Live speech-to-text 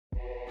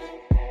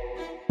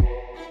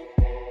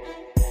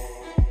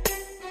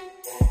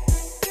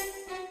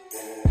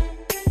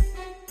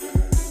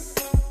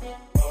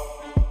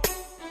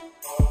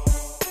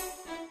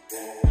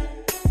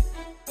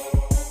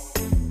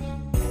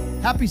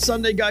Happy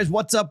Sunday, guys.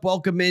 What's up?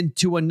 Welcome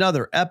into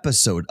another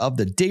episode of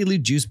the Daily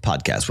Juice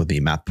Podcast with me,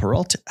 Matt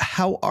Perrault.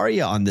 How are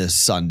you on this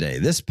Sunday?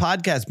 This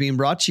podcast being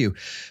brought to you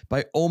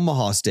by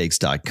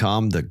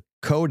omahasteaks.com. The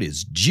code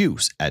is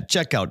JUICE at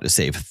checkout to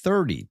save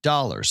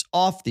 $30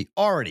 off the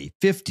already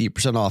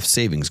 50% off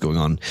savings going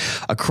on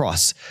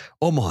across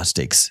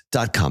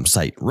omahasteaks.com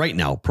site right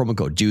now. Promo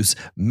code JUICE.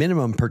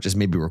 Minimum purchase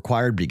may be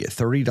required, but you get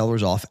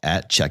 $30 off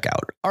at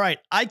checkout. All right.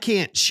 I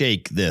can't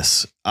shake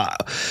this.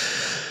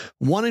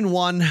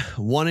 1-1,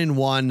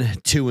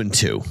 1-1,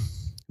 2-2.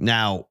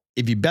 Now,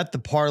 if you bet the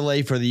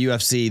parlay for the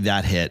UFC,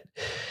 that hit.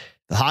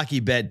 The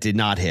hockey bet did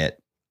not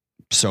hit.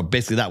 So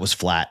basically that was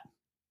flat.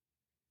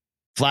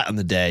 Flat on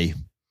the day,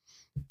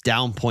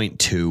 down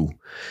 0.2.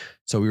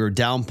 So we were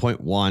down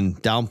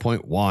 0.1, down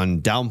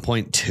 0.1, down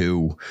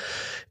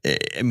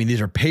 0.2. I mean,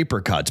 these are paper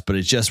cuts, but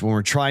it's just when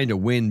we're trying to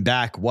win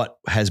back what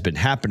has been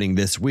happening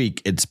this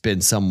week, it's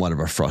been somewhat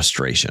of a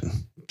frustration.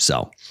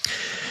 So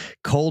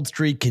cold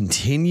streak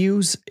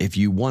continues. If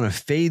you want to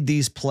fade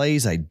these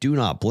plays, I do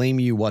not blame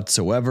you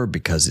whatsoever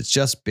because it's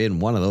just been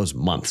one of those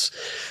months.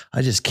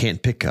 I just can't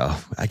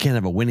I can't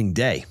have a winning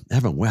day. I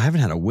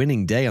haven't had a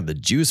winning day on the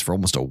juice for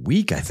almost a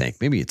week, I think.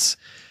 Maybe it's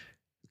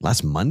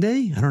last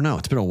Monday. I don't know.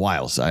 It's been a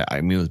while. So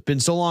I mean, it's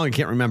been so long. I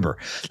can't remember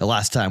the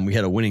last time we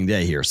had a winning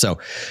day here. So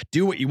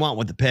do what you want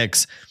with the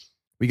picks.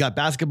 We got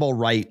basketball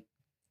right.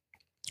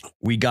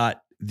 We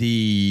got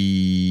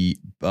the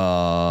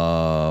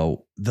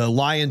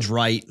Lions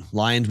right.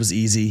 Lions was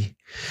easy.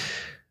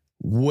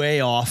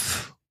 Way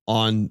off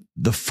on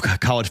the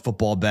college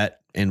football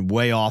bet and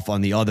way off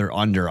on the other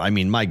under. I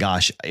mean, my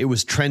gosh, it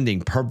was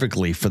trending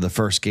perfectly for the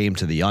first game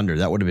to the under.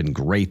 That would have been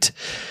great.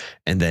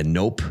 And then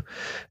nope.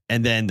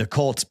 And then the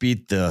Colts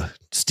beat the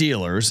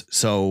Steelers.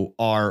 So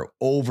our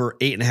over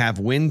 8.5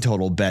 win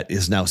total bet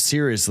is now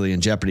seriously in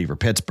jeopardy for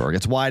Pittsburgh.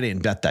 It's why I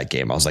didn't bet that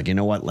game. I was like, you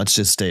know what? Let's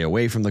just stay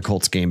away from the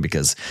Colts game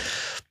because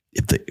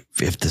if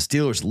the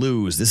Steelers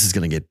lose, this is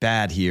going to get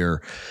bad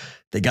here.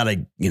 They got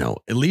to,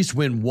 at least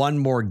win one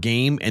more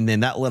game. And then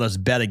that let us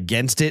bet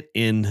against it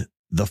in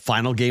the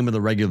final game of the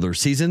regular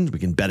season. We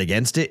can bet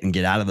against it and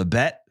get out of the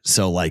bet.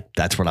 So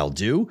that's what I'll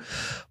do.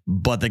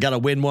 But they got to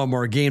win one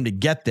more game to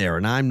get there.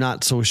 And I'm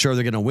not so sure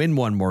they're going to win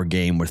one more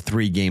game with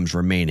 3 games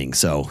remaining.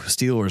 So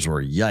Steelers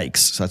were yikes.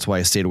 So that's why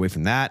I stayed away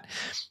from that.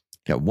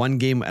 Got 1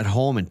 game at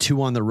home and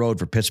 2 on the road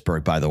for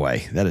Pittsburgh, by the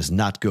way. That is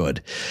not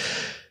good.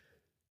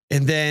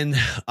 And then,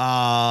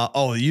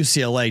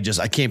 UCLA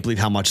I can't believe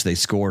how much they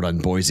scored on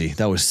Boise.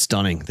 That was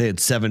stunning. They had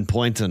 7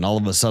 points and all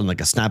of a sudden,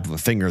 like a snap of a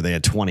finger, they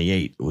had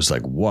 28. It was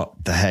like,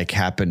 what the heck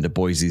happened to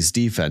Boise's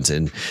defense?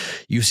 And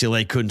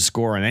UCLA couldn't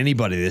score on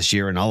anybody this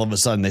year. And all of a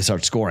sudden they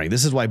start scoring.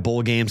 This is why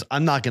bowl games,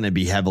 I'm not going to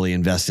be heavily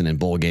invested in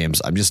bowl games.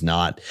 I'm just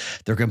not.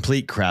 They're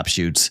complete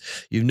crapshoots.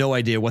 You have no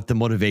idea what the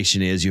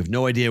motivation is. You have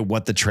no idea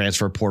what the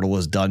transfer portal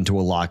has done to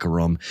a locker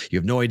room. You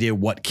have no idea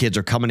what kids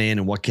are coming in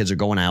and what kids are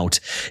going out.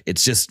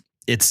 It's just,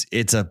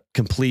 it's a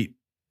complete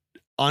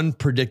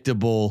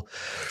unpredictable,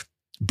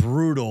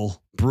 brutal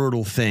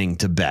thing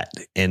to bet.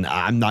 And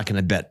I'm not going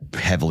to bet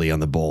heavily on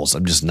the Bulls.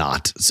 I'm just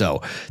not.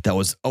 So that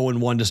was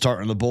 0-1 to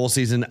start on the bowl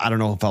season. I don't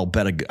know if I'll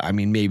bet.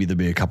 Maybe there'll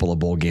be a couple of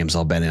bowl games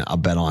I'll bet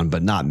on,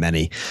 but not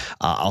many.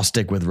 I'll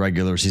stick with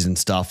regular season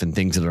stuff and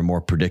things that are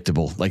more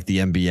predictable, like the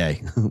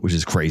NBA, which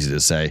is crazy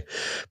to say,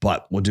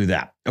 but we'll do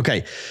that.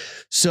 Okay.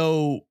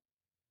 So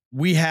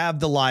we have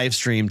the live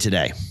stream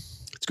today.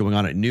 It's going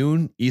on at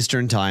noon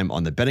Eastern time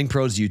on the Betting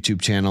Pros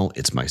YouTube channel.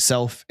 It's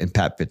myself and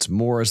Pat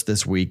Fitzmaurice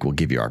this week. We'll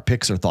give you our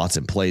picks, our thoughts,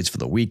 and plays for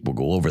the week. We'll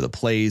go over the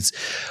plays.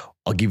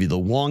 I'll give you the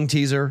long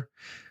teaser,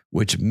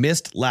 which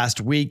missed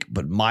last week,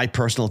 but my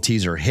personal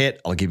teaser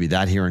hit. I'll give you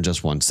that here in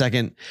just 1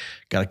 second.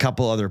 Got a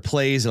couple other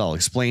plays that I'll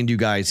explain to you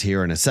guys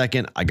here in a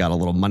second. I got a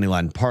little money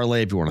line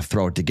parlay if you want to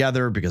throw it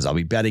together because I'll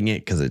be betting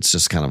it because it's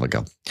just kind of like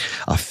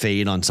a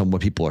fade on some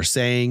what people are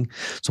saying.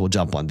 So we'll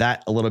jump on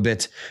that a little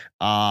bit.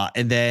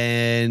 And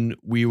then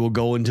we will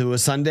go into a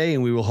Sunday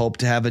and we will hope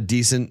to have a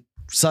decent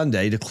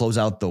Sunday to close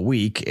out the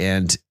week.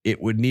 And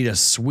it would need a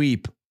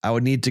sweep. I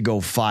would need to go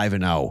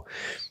 5-0.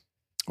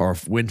 Or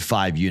win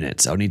 5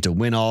 units. I would need to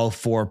win all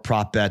 4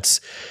 prop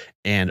bets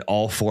and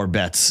all 4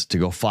 bets to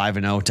go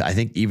 5-0 to, I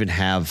think, even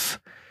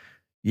have.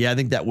 Yeah, I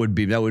think that would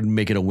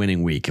make it a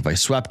winning week. If I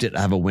swept it,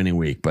 I have a winning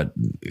week. But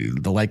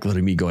the likelihood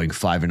of me going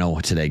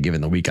 5-0 today,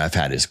 given the week I've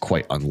had, is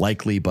quite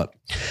unlikely. But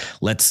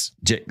let's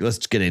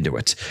get into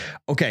it.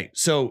 Okay,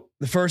 so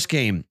the first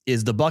game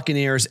is the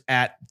Buccaneers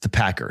at the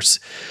Packers.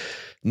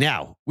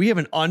 Now we have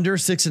an under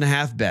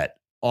 6.5 bet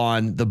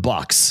on the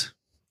Bucs.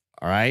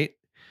 All right.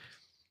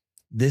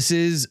 This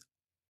is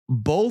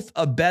both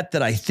a bet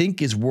that I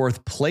think is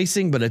worth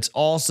placing, but it's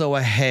also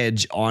a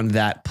hedge on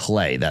that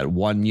play, that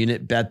 1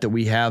 unit bet that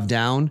we have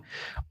down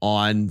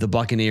on the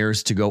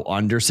Buccaneers to go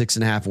under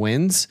 6.5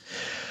 wins.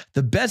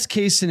 The best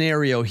case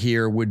scenario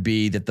here would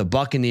be that the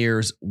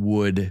Buccaneers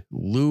would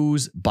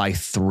lose by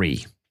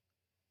 3.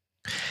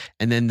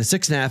 And then the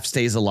 6.5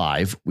 stays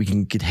alive. We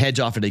can hedge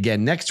off it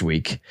again next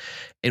week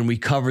and we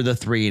cover the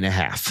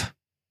 3.5.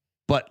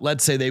 But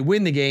let's say they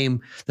win the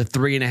game, the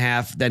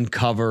 3.5 then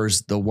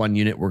covers the 1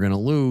 unit we're going to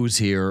lose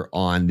here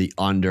on the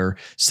under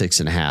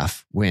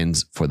 6.5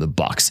 wins for the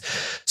Bucks.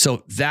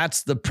 So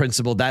that's the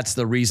principle. That's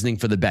the reasoning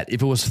for the bet.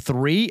 If it was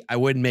 3, I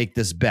wouldn't make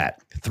this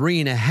bet.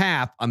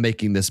 3.5, I'm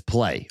making this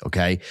play.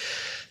 Okay.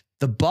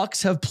 The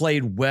Bucks have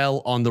played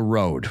well on the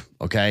road.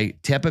 Okay.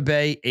 Tampa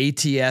Bay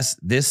ATS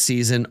this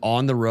season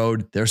on the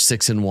road, they're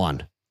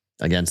 6-1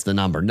 against the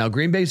number. Now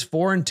Green Bay's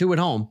 4-2 at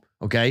home.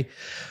 Okay.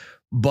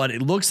 But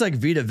it looks like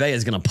Vita Vea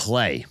is going to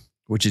play,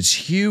 which is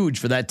huge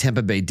for that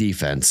Tampa Bay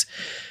defense.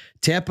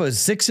 Tampa is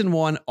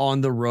 6-1 on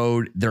the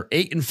road. They're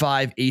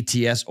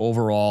 8-5 ATS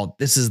overall.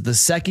 This is the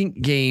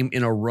second game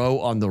in a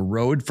row on the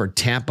road for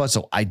Tampa.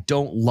 So I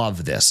don't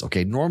love this.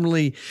 Okay.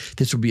 Normally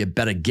this would be a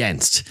bet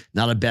against,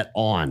 not a bet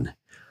on.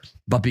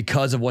 But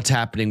because of what's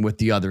happening with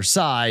the other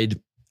side,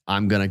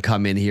 I'm going to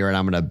come in here and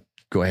I'm going to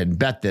go ahead and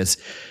bet this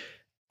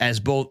as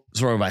both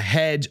sort of a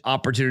hedge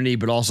opportunity,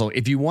 but also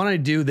if you want to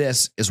do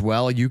this as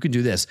well, you can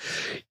do this.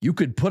 You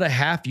could put a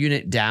half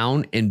unit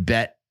down and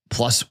bet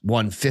plus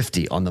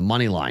 150 on the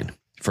money line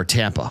for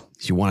Tampa.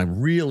 If you want to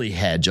really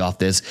hedge off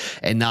this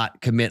and not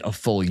commit a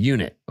full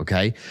unit.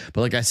 Okay. But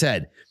like I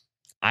said,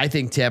 I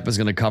think Tampa is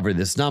going to cover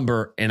this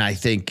number. And I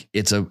think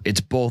it's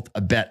both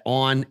a bet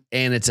on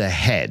and it's a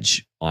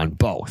hedge on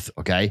both.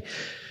 Okay.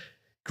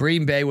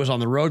 Green Bay was on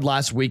the road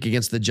last week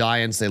against the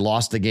Giants. They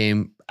lost the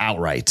game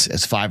outright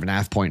as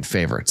 5.5-point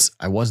favorites.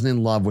 I wasn't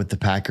in love with the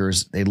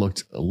Packers. They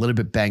looked a little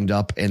bit banged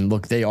up, and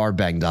look, they are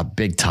banged up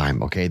big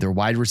time. Okay. Their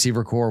wide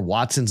receiver core,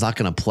 Watson's not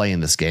going to play in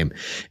this game.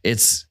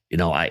 It's, you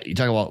talk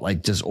about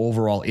like just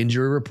overall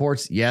injury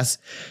reports. Yes.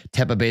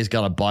 Tampa Bay's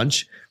got a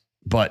bunch,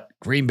 but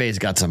Green Bay's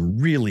got some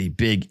really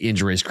big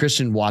injuries.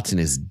 Christian Watson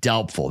is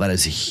doubtful. That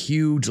is a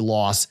huge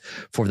loss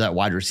for that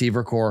wide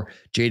receiver core.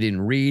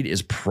 Jaden Reed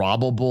is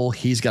probable.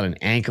 He's got an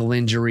ankle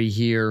injury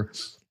here.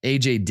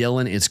 AJ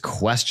Dillon is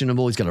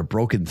questionable. He's got a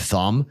broken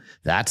thumb.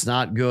 That's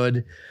not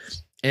good.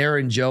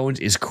 Aaron Jones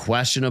is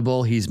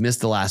questionable. He's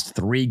missed the last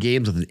 3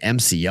 games with an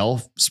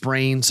MCL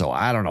sprain. So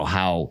I don't know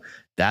how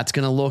that's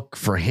going to look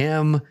for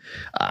him.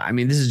 I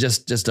mean, this is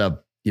just a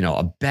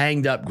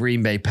banged up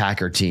Green Bay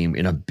Packer team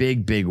in a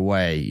big, big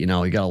way. You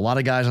got a lot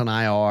of guys on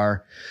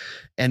IR,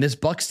 and this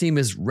Bucs team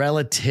is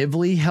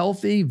relatively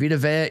healthy. Vita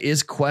Vea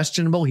is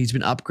questionable. He's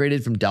been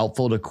upgraded from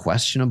doubtful to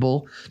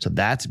questionable. So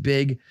that's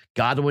big.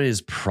 Godwin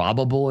is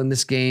probable in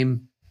this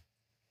game.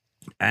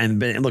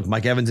 And look,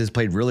 Mike Evans has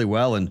played really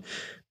well, and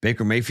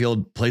Baker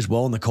Mayfield plays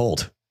well in the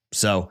cold.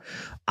 So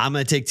I'm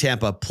going to take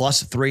Tampa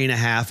plus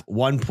 3.5,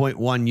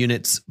 1.1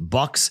 units,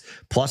 Bucks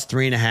plus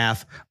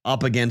 3.5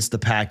 up against the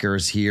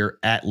Packers here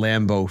at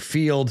Lambeau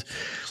Field.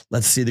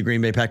 Let's see the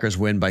Green Bay Packers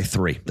win by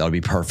 3. That'll be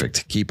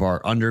perfect. Keep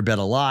our under bet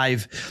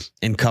alive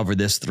and cover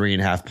this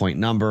 3.5-point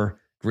number.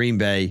 Green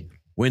Bay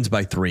wins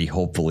by 3,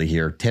 hopefully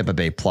here. Tampa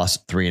Bay plus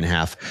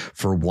 3.5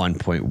 for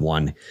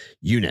 1.1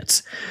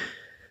 units.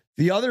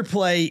 The other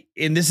play,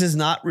 and this is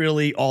not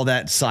really all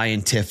that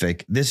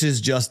scientific. This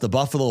is just the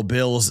Buffalo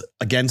Bills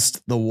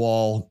against the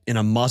wall in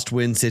a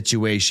must-win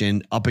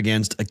situation up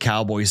against a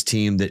Cowboys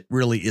team that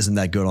really isn't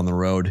that good on the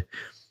road.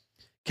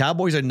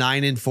 Cowboys are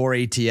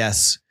 9-4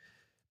 ATS,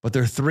 but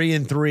they're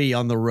 3-3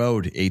 on the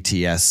road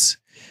ATS.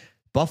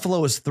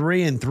 Buffalo is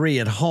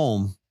 3-3 at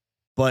home,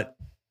 but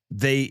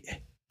they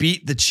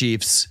beat the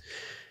Chiefs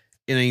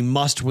in a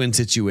must-win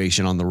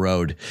situation on the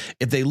road.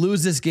 If they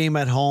lose this game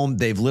at home,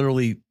 they've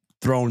literally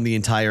thrown the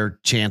entire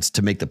chance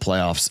to make the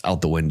playoffs out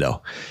the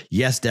window.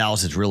 Yes,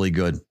 Dallas is really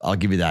good. I'll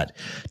give you that.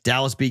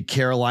 Dallas beat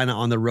Carolina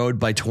on the road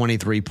by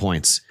 23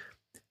 points,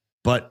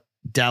 but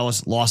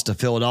Dallas lost to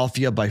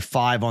Philadelphia by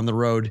 5 on the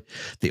road.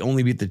 They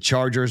only beat the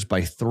Chargers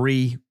by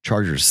 3.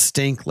 Chargers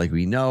stink, like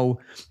we know.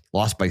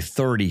 Lost by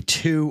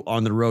 32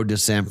 on the road to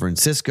San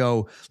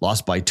Francisco.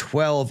 Lost by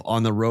 12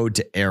 on the road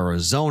to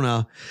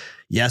Arizona.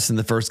 Yes, in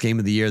the first game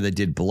of the year, they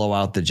did blow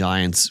out the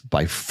Giants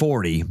by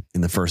 40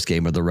 in the first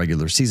game of the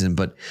regular season.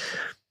 But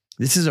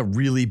this is a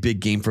really big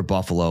game for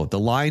Buffalo. The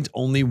line's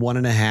only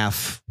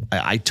 1.5.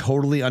 I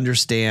totally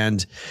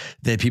understand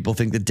that people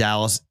think that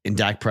Dallas and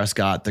Dak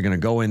Prescott, they're going to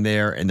go in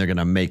there and they're going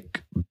to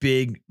make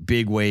big,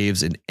 big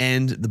waves and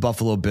end the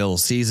Buffalo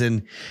Bills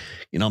season.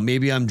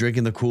 Maybe I'm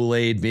drinking the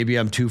Kool-Aid. Maybe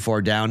I'm too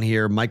far down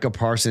here. Micah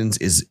Parsons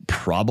is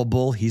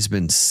probable. He's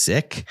been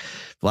sick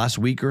the last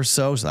week or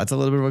so. So that's a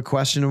little bit of a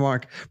question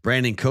mark.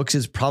 Brandon Cooks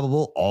is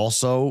probable,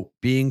 also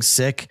being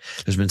sick.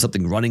 There's been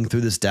something running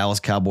through this Dallas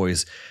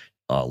Cowboys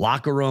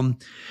locker room.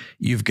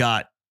 You've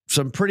got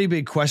some pretty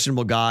big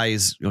questionable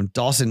guys.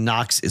 Dawson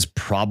Knox is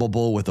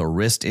probable with a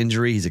wrist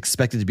injury. He's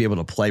expected to be able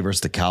to play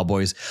versus the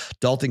Cowboys.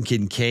 Dalton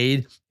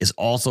Kincaid is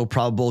also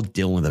probable,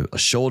 dealing with a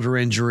shoulder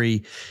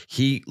injury.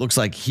 He looks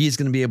like he's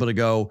going to be able to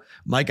go.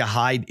 Micah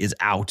Hyde is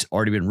out,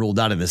 already been ruled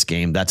out of this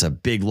game. That's a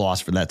big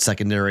loss for that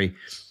secondary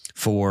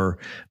for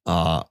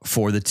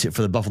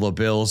the Buffalo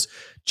Bills.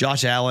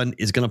 Josh Allen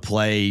is going to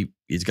play.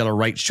 He's got a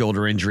right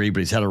shoulder injury,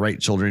 but he's had a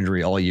right shoulder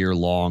injury all year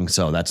long.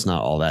 So that's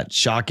not all that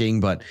shocking,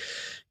 but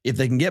if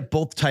they can get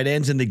both tight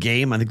ends in the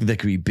game, I think that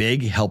could be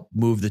big, help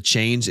move the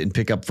chains and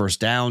pick up first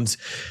downs.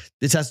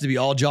 This has to be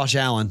all Josh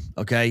Allen.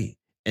 Okay.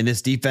 And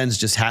this defense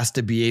just has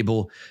to be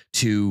able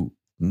to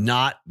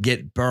not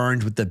get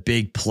burned with the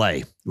big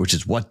play, which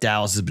is what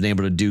Dallas has been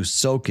able to do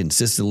so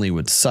consistently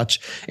with such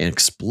an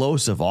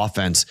explosive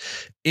offense,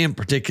 in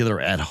particular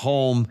at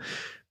home.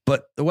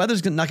 But the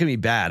weather's not going to be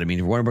bad. I mean,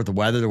 if you're wondering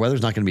about the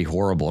weather's not going to be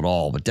horrible at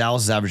all. But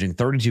Dallas is averaging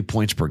 32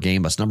 points per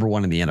game. That's number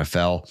one in the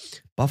NFL.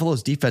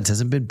 Buffalo's defense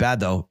hasn't been bad,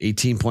 though.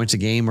 18 points a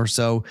game or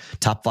so,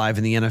 top 5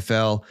 in the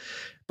NFL.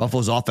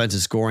 Buffalo's offense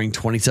is scoring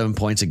 27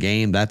 points a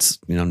game. That's,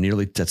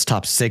 that's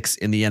top 6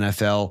 in the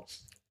NFL.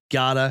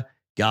 Gotta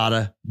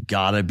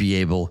be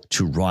able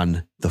to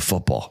run the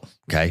football.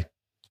 Okay.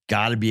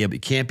 Gotta be able, you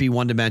can't be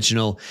one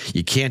dimensional.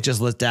 You can't just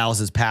let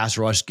Dallas's pass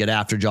rush get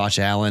after Josh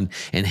Allen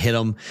and hit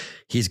him.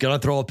 He's going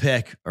to throw a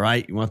pick. All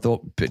right. You want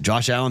to throw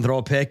Josh Allen, throw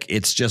a pick.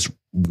 It's just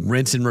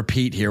rinse and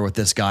repeat here with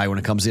this guy when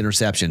it comes to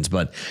interceptions.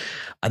 But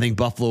I think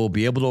Buffalo will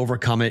be able to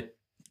overcome it.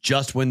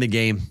 Just win the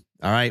game.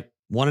 All right.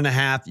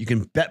 1.5. You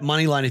can bet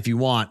money line if you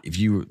want. If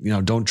you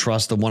don't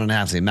trust the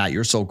 1.5, say, Matt,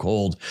 you're so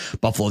cold.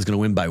 Buffalo is going to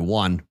win by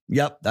 1.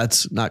 Yep,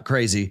 that's not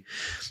crazy.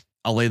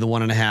 I'll lay the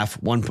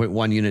 1.5,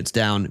 1.1 units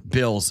down.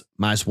 Bills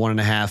minus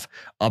 1.5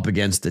 up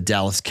against the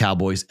Dallas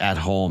Cowboys at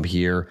home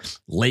here.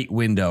 Late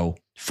window,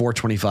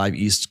 4:25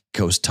 East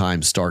Coast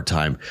time, start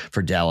time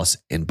for Dallas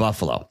and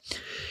Buffalo.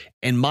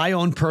 And my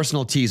own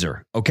personal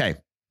teaser. Okay.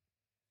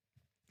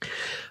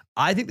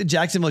 I think the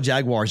Jacksonville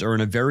Jaguars are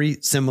in a very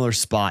similar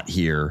spot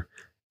here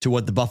to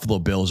what the Buffalo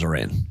Bills are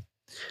in.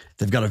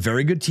 They've got a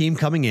very good team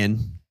coming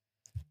in,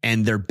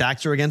 and their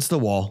backs are against the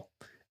wall,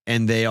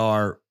 and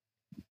the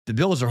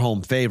Bills are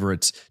home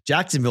favorites.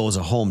 Jacksonville is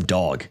a home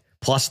dog,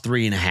 plus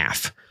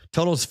 3.5.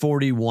 Total is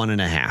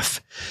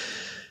 41.5.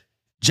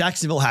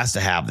 Jacksonville has to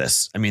have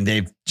this. I mean,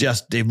 they've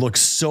looked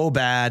so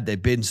bad.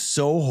 They've been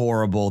so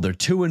horrible. They're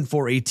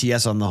 2-4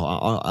 ATS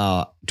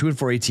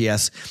 2-4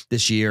 ATS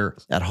this year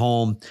at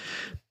home.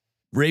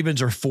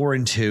 Ravens are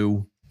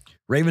 4-2.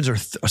 Ravens are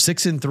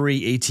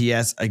 6-3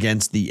 ATS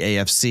against the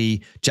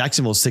AFC.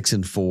 Jacksonville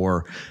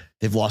 6-4.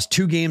 They've lost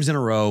 2 games in a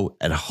row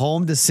at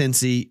home to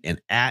Cincy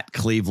and at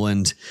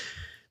Cleveland.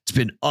 It's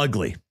been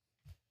ugly.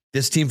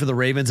 This team for the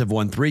Ravens have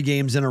won 3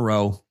 games in a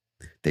row.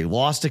 They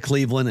lost to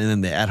Cleveland and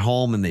then they at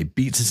home and they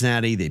beat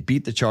Cincinnati. They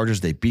beat the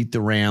Chargers. They beat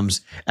the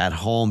Rams at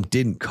home.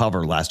 Didn't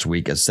cover last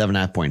week as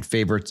 7.5 point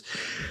favorites.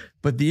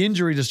 But the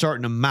injuries are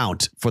starting to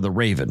mount for the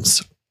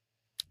Ravens.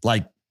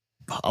 Like,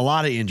 a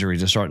lot of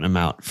injuries are starting to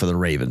mount for the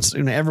Ravens.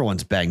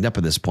 Everyone's banged up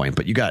at this point,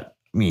 but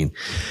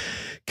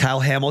Kyle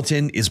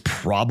Hamilton is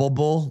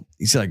probable.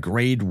 He's got a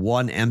grade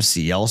 1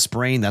 MCL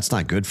sprain. That's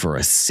not good for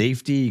a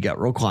safety. You got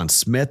Roquan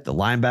Smith, the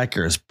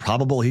linebacker, is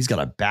probable. He's got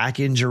a back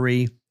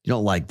injury. You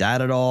don't like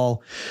that at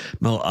all.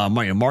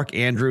 Mark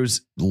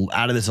Andrews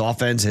out of this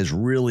offense has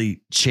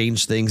really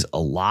changed things a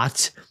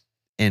lot.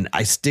 And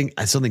I think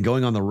something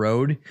going on the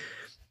road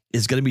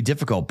is going to be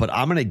difficult, but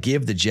I'm going to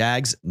give the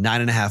Jags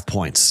 9.5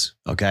 points.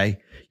 Okay.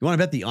 You want to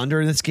bet the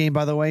under in this game,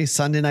 by the way,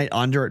 Sunday night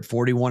under at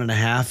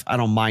 41.5. I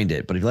don't mind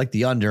it, but if you like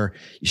the under,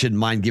 you shouldn't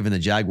mind giving the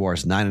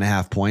Jaguars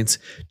 9.5 points.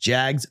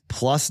 Jags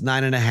plus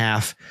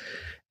 9.5.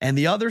 And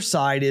the other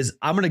side is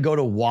I'm going to go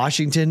to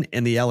Washington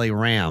and the LA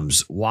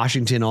Rams.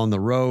 Washington on the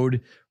road.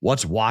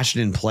 What's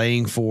Washington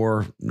playing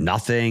for?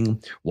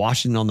 Nothing.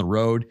 Washington on the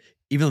road,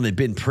 even though they've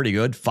been pretty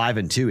good,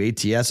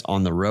 5-2 ATS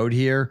on the road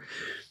here.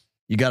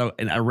 You got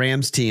a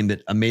Rams team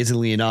that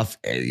amazingly enough,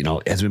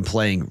 has been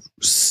playing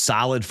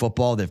solid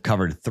football. They've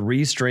covered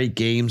 3 straight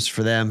games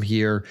for them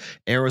here.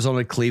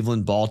 Arizona,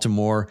 Cleveland,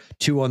 Baltimore,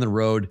 2 on the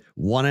road,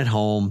 1 at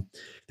home.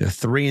 They're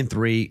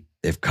 3-3.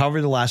 They've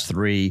covered the last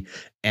 3,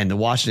 and the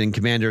Washington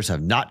Commanders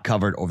have not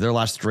covered over their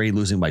last 3,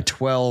 losing by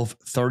 12,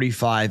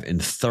 35,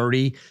 and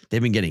 30.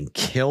 They've been getting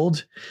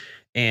killed,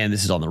 and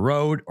this is on the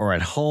road or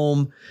at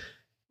home.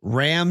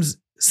 Rams,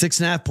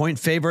 6.5 point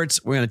favorites.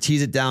 We're going to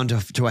tease it down to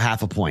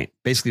 0.5 point.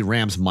 Basically,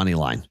 Rams money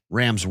line.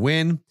 Rams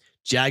win.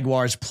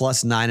 Jaguars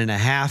plus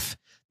 9.5.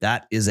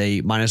 That is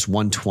a minus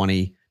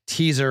 120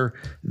 teaser.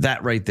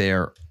 That right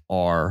there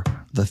are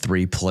the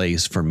 3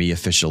 plays for me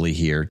officially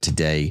here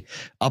today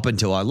up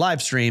until our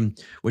live stream,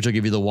 which will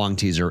give you the Wong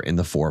teaser and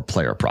the 4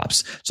 player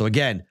props. So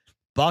again,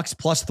 Bucks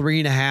plus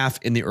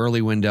 3.5 in the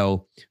early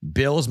window.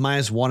 Bills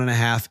minus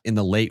 1.5 in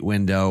the late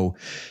window.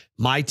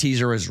 My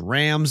teaser is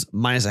Rams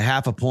minus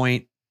 0.5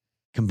 point,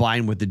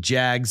 combined with the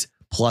Jags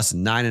plus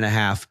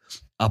 9.5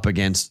 up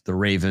against the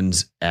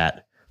Ravens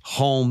at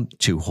home.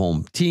 2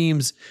 home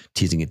teams,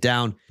 teasing it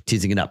down,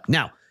 teasing it up.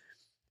 Now,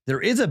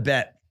 there is a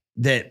bet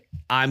that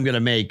I'm going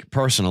to make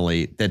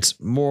personally that's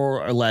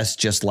more or less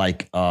just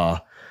like I'm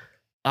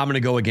going to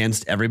go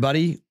against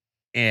everybody,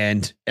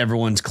 and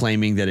everyone's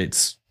claiming that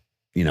it's,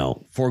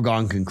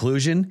 foregone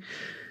conclusion.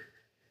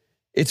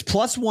 It's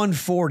plus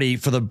 140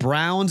 for the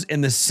Browns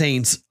and the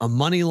Saints, a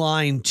money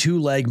line,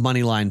 2-leg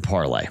money line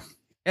parlay.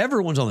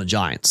 Everyone's on the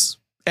Giants.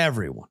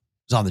 Everyone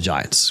is on the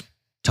Giants.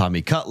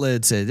 Tommy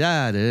Cutlet said,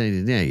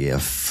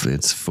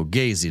 it's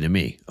fugazi to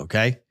me.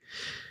 Okay.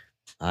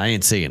 I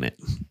ain't seeing it.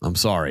 I'm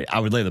sorry. I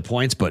would lay the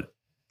points, but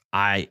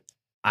I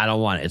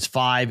don't want it. It's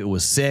 5. It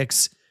was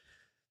 6.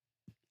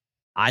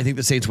 I think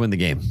the Saints win the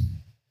game.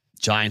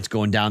 Giants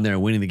going down there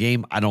and winning the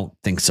game? I don't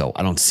think so.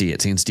 I don't see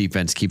it. Saints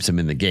defense keeps them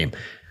in the game.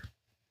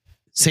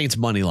 Saints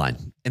money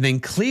line. And then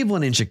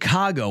Cleveland and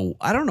Chicago.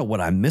 I don't know what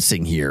I'm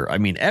missing here. I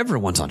mean,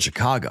 everyone's on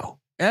Chicago.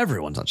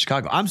 Everyone's on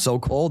Chicago. I'm so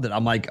cold that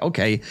I'm like,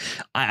 okay,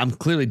 I'm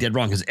clearly dead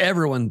wrong because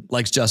everyone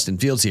likes Justin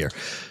Fields here.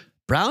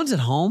 Browns at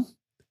home.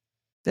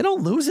 They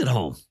don't lose at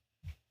home.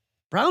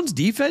 Browns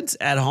defense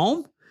at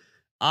home.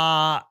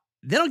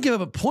 They don't give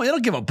up a point. They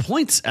don't give up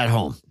points at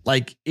home.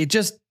 Like it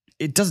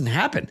doesn't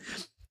happen.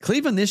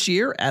 Cleveland this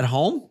year at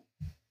home,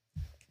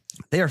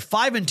 they are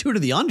 5-2 to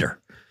the under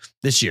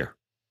this year.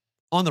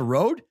 On the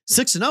road,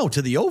 6-0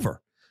 to the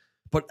over.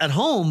 But at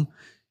home,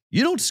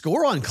 you don't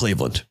score on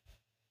Cleveland.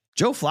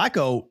 Joe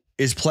Flacco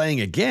is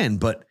playing again,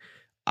 but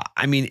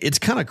I mean, it's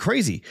kind of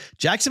crazy.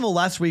 Jacksonville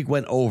last week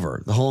went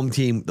over. The home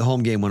game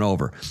went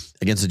over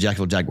against the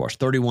Jacksonville Jaguars.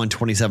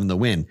 31-27 the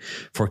win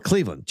for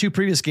Cleveland. 2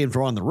 previous games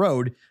were on the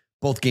road.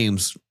 Both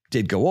games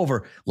did go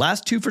over.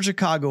 Last 2 for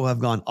Chicago have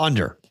gone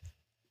under.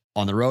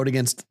 On the road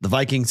against the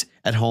Vikings,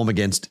 at home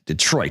against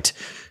Detroit.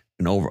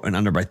 And over and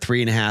under by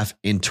 3.5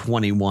 in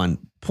 21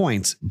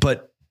 points.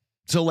 But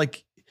so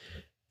like,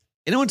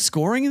 anyone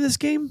scoring in this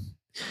game?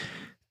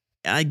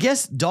 I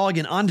guess dog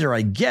and under,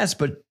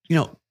 but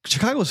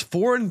Chicago's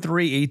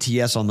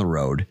 4-3 ATS on the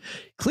road.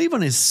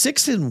 Cleveland is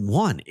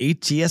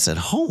 6-1 ATS at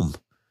home.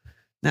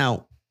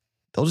 Now,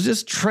 those are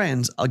just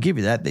trends. I'll give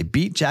you that. They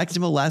beat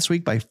Jacksonville last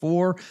week by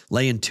 4,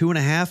 laying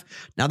 2.5.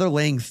 Now they're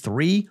laying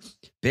 3.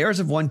 Bears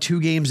have won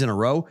 2 games in a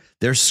row.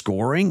 They're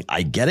scoring.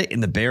 I get it.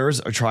 And the Bears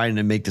are trying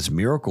to make this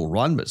miracle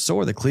run, but so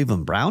are the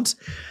Cleveland Browns.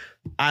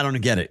 I don't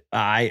get it.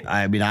 I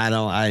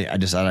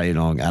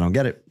don't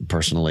get it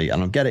personally. I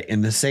don't get it.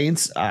 In the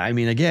Saints, I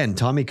mean, again,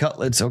 Tommy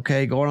Cutlett's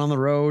okay going on the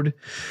road.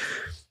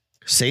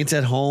 Saints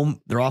at home,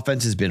 their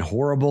offense has been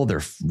horrible. They're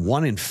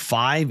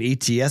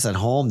 1-5 ATS at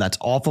home. That's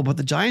awful. But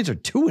the Giants are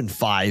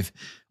 2-5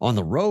 on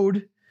the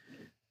road.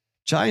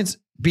 Giants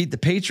beat the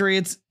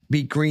Patriots,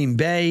 beat Green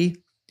Bay,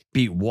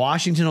 beat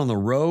Washington on the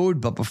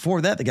road. But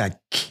before that, they got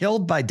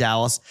killed by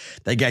Dallas.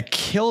 They got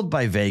killed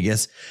by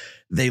Vegas.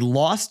 They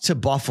lost to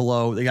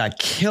Buffalo. They got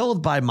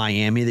killed by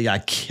Miami. They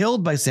got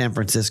killed by San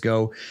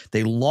Francisco.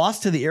 They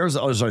lost to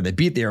the they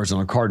beat the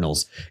Arizona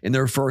Cardinals in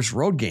their first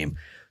road game.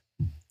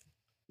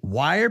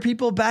 Why are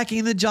people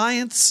backing the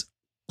Giants?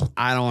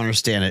 I don't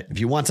understand it. If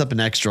you want something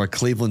extra,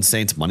 Cleveland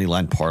Saints money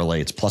line parlay,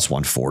 it's plus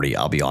 140.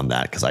 I'll be on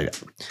that because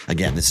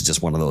this is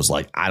just one of those,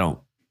 like, I don't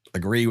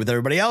agree with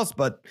everybody else,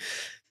 but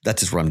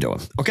that's just what I'm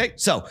doing. Okay,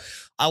 so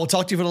I will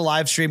talk to you for the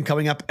live stream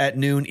coming up at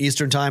noon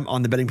Eastern time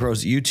on the Betting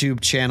Pros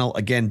YouTube channel.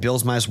 Again,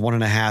 Bills minus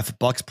 1.5,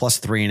 Bucks plus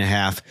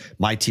 3.5.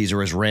 My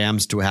teaser is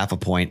Rams to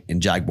 0.5 point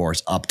and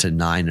Jaguars up to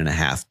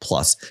 9.5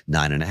 plus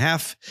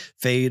 9.5.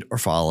 Fade or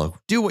follow.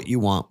 Do what you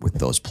want with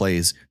those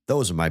plays.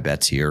 Those are my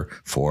bets here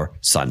for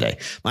Sunday.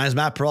 My name is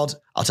Matt Perrault.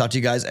 I'll talk to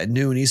you guys at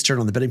noon Eastern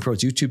on the Betting Pros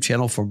YouTube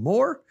channel for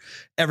more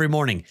every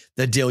morning.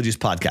 The Daily Juice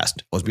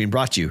podcast was being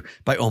brought to you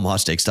by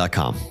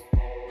OmahaSteaks.com.